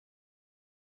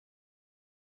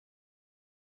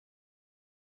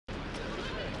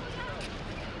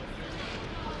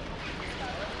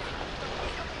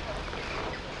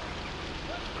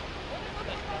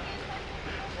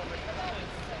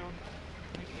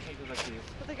takie jest.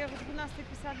 To tak jak o 12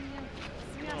 pisali mnie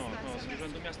z miasta. No, z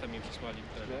urzędu miasta mi przysłali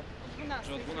wtedy.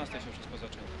 Że o 12 się wszystko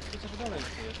zaczęło. To co, że dalej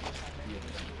jeszcze jest?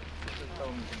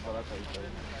 Zostało mi 2 lata i tak.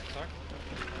 Tak?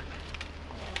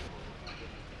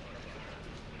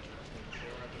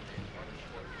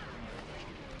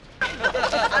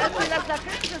 Ale to nas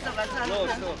nakręcę, zobacz,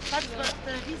 patrz,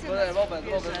 telewizję nas Moment.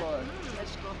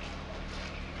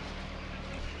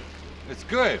 It's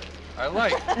good. I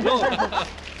like.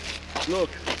 Look.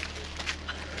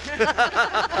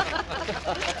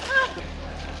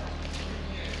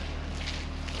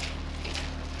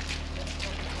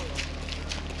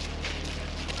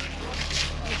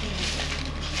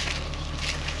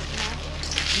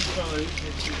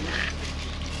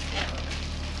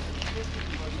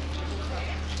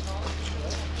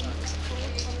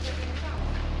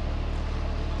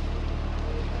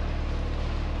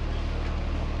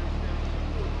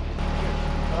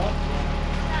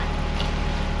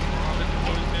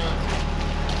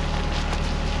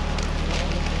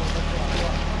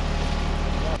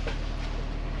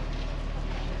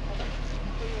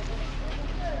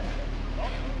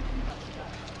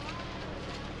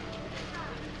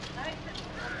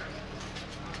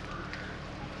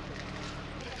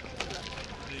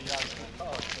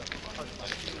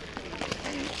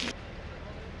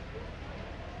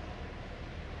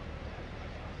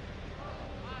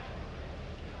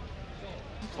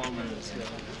 Plumbers,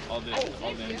 all the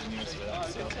engineers for that.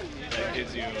 So that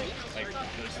gives you like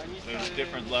there's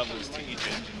different levels to each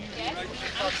engineer.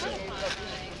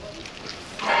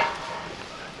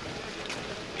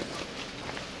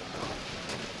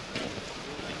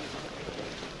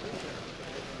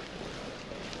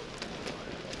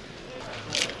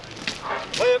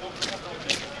 Left,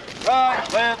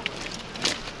 right, left.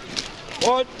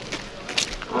 1,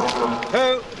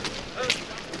 2,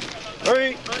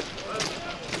 3,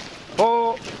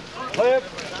 4. Left,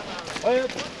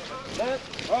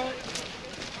 right.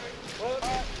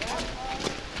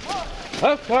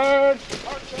 Left turn.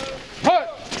 Hut.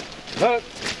 Left.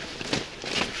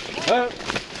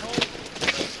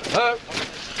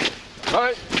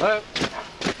 Right. Left.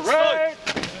 Right.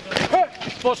 Hut.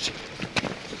 Push.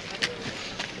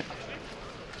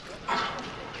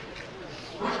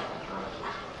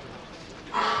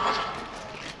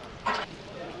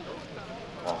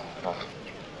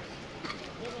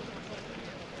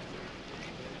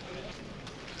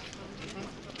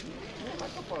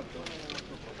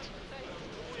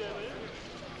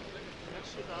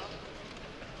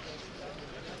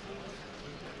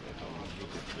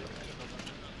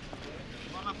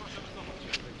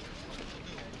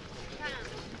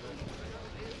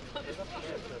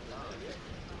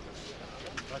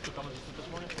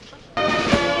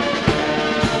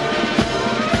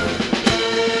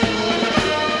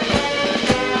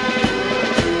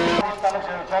 Stanów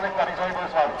Zjednoczonych na regionie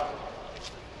Bolesławiec.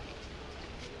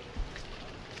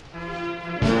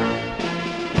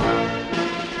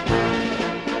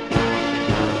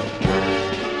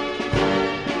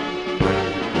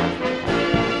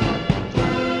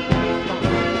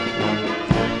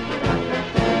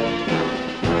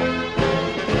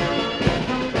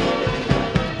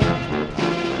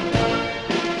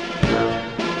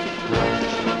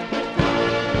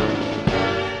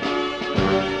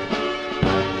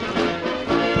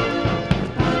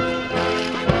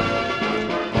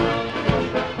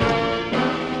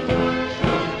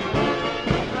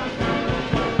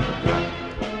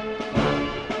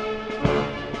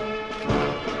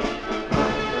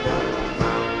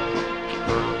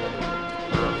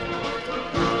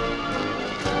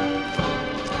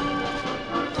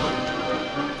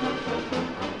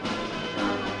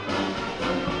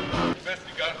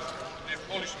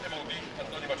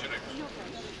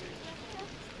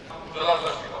 Żelazna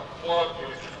siła. Ponad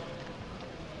 20.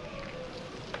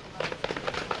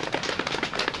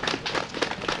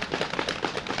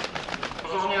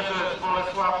 Żołnierze z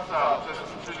Bolesławca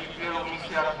uczestniczyli w wielu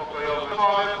misjach pokojowych.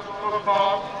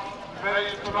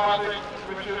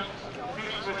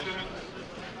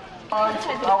 I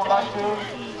would like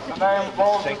to name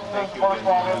both of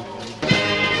Bolesławiec.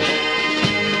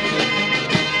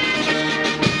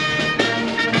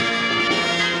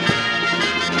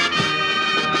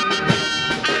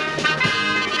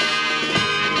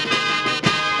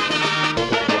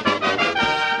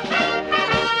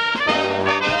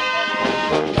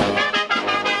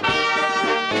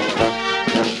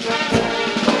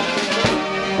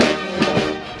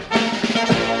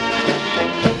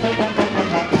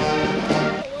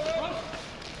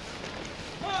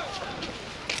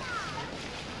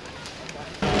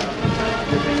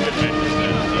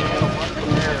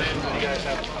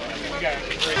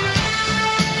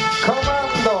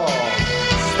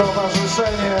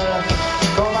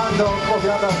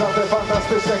 nas za te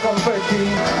fantastyczne konfetti.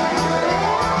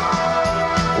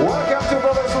 Welcome to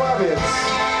Boleslawiec,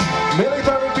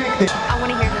 military picnic. I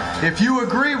want to hear this. If you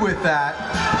agree with that,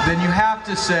 then you have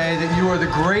to say that you are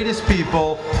the greatest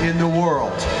people in the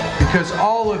world, because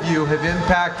all of you have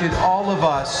impacted all of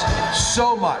us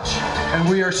so much, and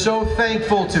we are so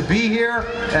thankful to be here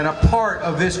and a part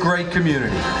of this great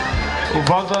community.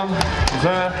 Uważam,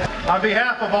 że on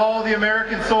behalf of all the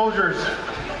American soldiers,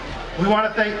 we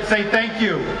want to say thank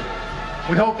you.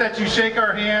 We hope that you shake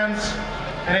our hands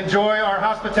and enjoy our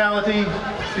hospitality,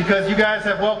 because you guys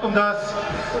have welcomed us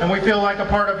and we feel like a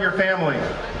part of your family.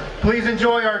 Please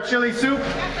enjoy our chili soup,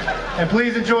 and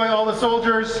please enjoy all the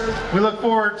soldiers. We look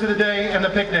forward to the day and the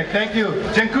picnic. Thank you.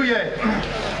 Dziękuję.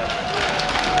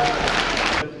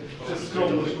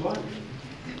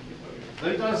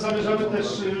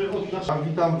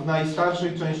 Witam w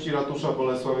najstarszej części ratusza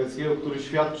bolesławieckiego, który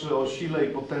świadczy o sile i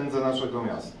potędze naszego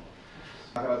miasta.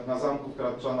 Na zamku w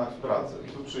Kratczanach w Pradze.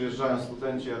 Tu przyjeżdżają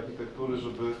studenci architektury,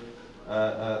 żeby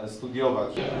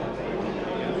studiować.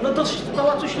 No to z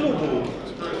pałacu ślubu.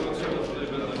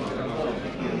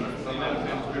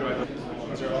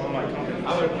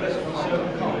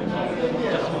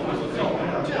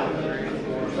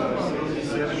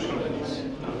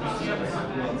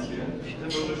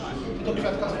 To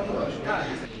kwiatka zważyłaś.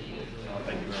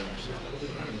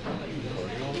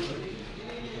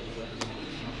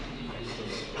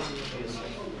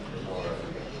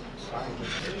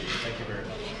 Thank you very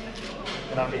much.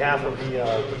 And on behalf of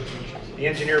the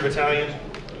Engineer Battalion,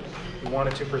 we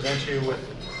wanted to present you with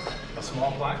a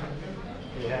small plaque.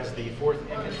 It has the 4th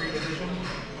Infantry Division.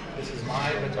 This is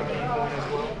my battalion point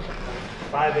as well.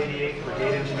 588th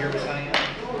Brigade Engineer Battalion,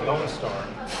 Lone Star,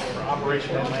 for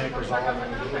Operation Atlantic Resolve,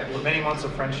 for many months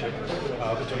of friendship between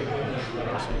our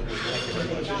soldiers. Thank you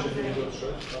very much.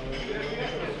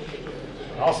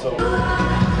 Also,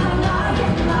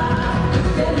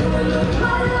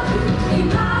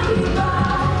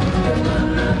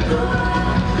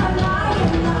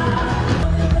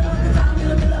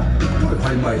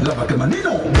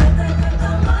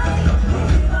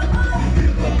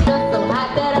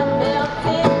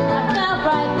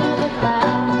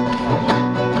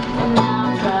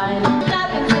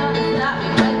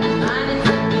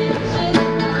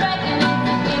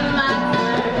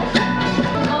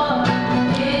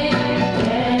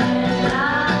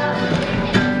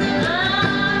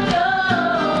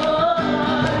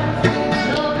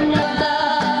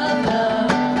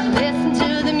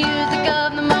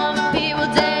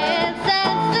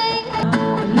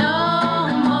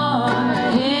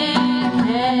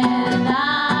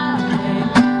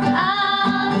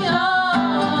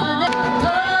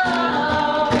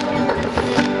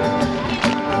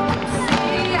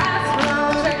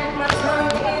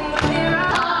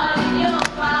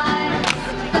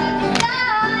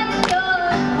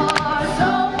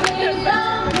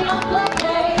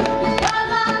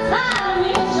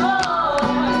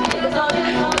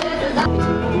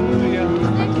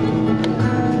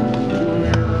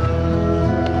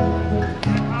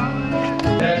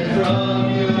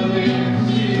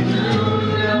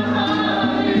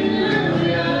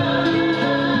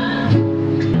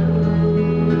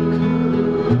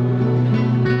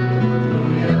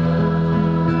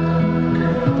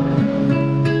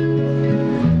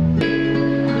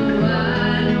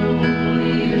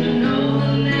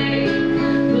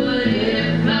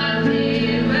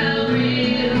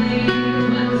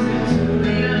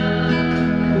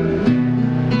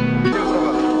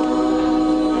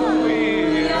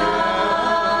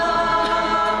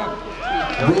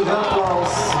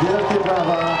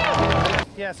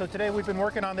 yeah, so today we've been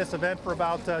working on this event for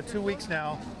about 2 weeks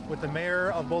now with the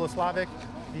mayor of Boleslawiec,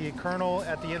 the colonel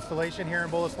at the installation here in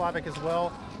Boleslawiec as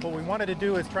well. What we wanted to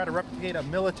do is try to replicate a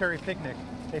military picnic.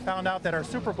 They found out that our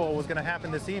Super Bowl was going to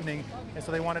happen this evening, and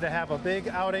so they wanted to have a big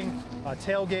outing, a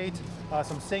tailgate,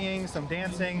 some singing, some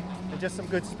dancing, and just some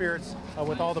good spirits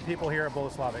with all the people here at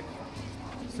Boleslawiec.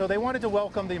 So they wanted to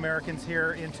welcome the Americans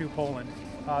here into Poland.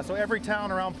 So every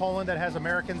town around Poland that has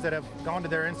Americans that have gone to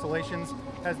their installations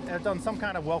has done some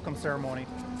kind of welcome ceremony.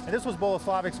 And this was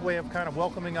Boleslawiec's way of kind of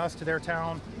welcoming us to their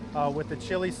town with the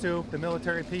chili soup, the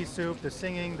military peace soup, the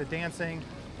singing, the dancing,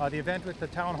 the event with the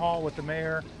town hall with the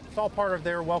mayor. It's all part of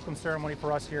their welcome ceremony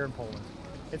for us here in Poland.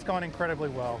 It's gone incredibly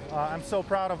well. I'm so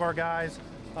proud of our guys.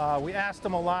 We asked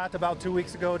them a lot about 2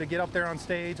 weeks ago to get up there on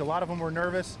stage. A lot of them were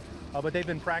nervous, but they've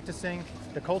been practicing.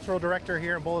 The cultural director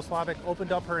here in Boleslawiec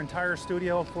opened up her entire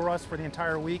studio for us for the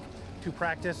entire week to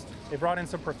practice. They brought in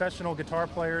some professional guitar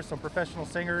players, some professional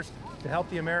singers to help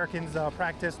the Americans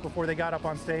practice before they got up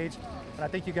on stage. And I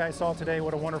think you guys saw today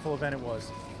what a wonderful event it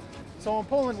was. So in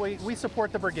Poland, we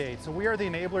support the brigade. So we are the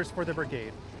enablers for the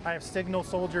brigade. I have signal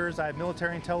soldiers, I have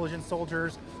military intelligence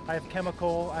soldiers, I have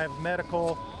chemical, I have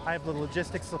medical, I have the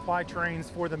logistics supply trains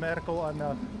for the medical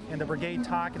and the brigade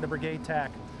TOC and the brigade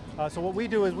TAC. So what we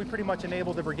do is we pretty much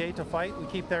enable the brigade to fight. We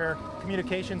keep their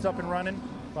communications up and running.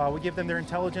 We give them their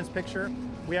intelligence picture.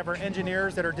 We have our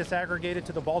engineers that are disaggregated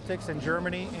to the Baltics and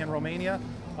Germany and Romania.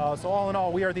 So all in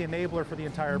all, we are the enabler for the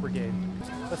entire brigade.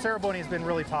 The ceremony has been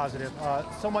really positive.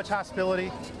 So much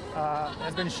hospitality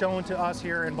has been shown to us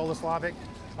here in Boleslawiec.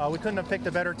 We couldn't have picked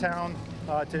a better town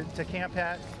to camp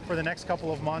at for the next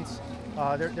couple of months.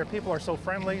 Their people are so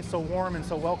friendly, so warm, and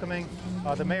so welcoming.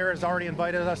 The mayor has already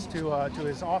invited us to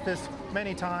his office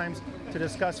many times to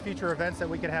discuss future events that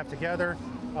we could have together.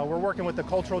 We're working with the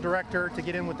cultural director to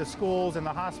get in with the schools and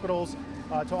the hospitals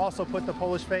to also put the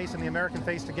Polish face and the American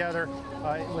face together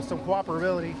with some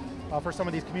cooperability for some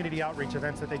of these community outreach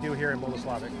events that they do here in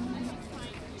Boleslawiec.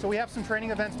 So we have some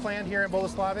training events planned here in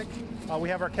Boleslawiec. We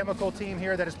have our chemical team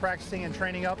here that is practicing and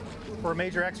training up for a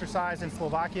major exercise in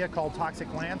Slovakia called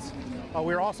Toxic Lance.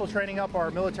 We're also training up our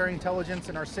military intelligence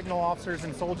and our signal officers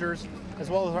and soldiers, as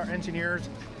well as our engineers,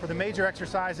 for the major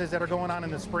exercises that are going on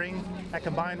in the spring at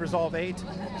Combined Resolve 8,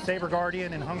 Saber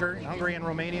Guardian in Hungary and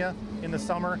Romania in the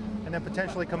summer, and then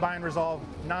potentially Combined Resolve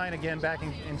 9 again back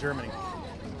in Germany.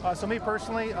 So me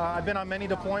personally, I've been on many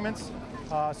deployments.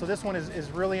 So this one is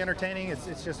really entertaining.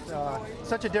 It's just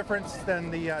such a difference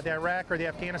than the Iraq or the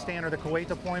Afghanistan or the Kuwait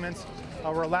deployments.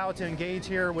 We're allowed to engage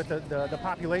here with the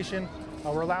population.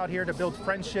 We're allowed here to build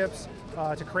friendships,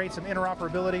 to create some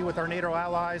interoperability with our NATO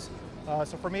allies.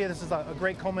 So for me, this is a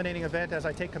great culminating event as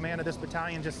I take command of this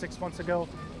battalion just 6 months ago,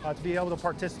 to be able to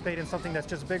participate in something that's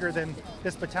just bigger than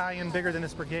this battalion, bigger than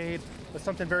this brigade, but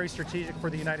something very strategic for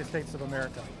the United States of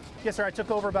America. Yes, sir, I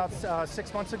took over about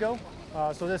 6 months ago.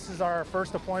 So this is our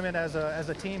first deployment as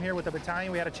a team here with the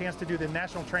battalion. We had a chance to do the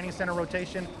National Training Center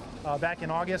rotation back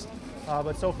in August,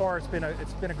 but so far it's been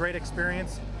a great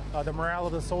experience. The morale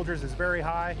of the soldiers is very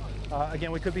high.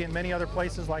 Again, we could be in many other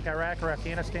places like Iraq or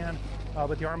Afghanistan,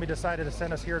 but the Army decided to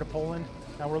send us here to Poland,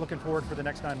 and we're looking forward for the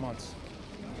next 9 months.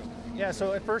 Yeah,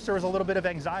 so at first there was a little bit of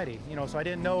anxiety, so I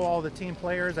didn't know all the team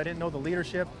players, I didn't know the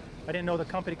leadership, I didn't know the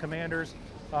company commanders.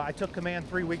 I took command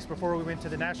 3 weeks before we went to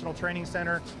the National Training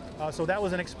Center, so that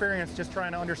was an experience just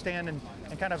trying to understand and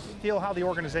kind of feel how the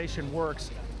organization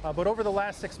works. But over the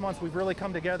last 6 months, we've really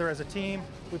come together as a team.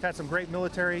 We've had some great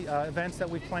military events that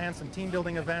we've planned, some team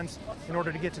building events in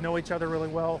order to get to know each other really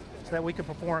well so that we can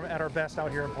perform at our best out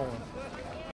here in Poland.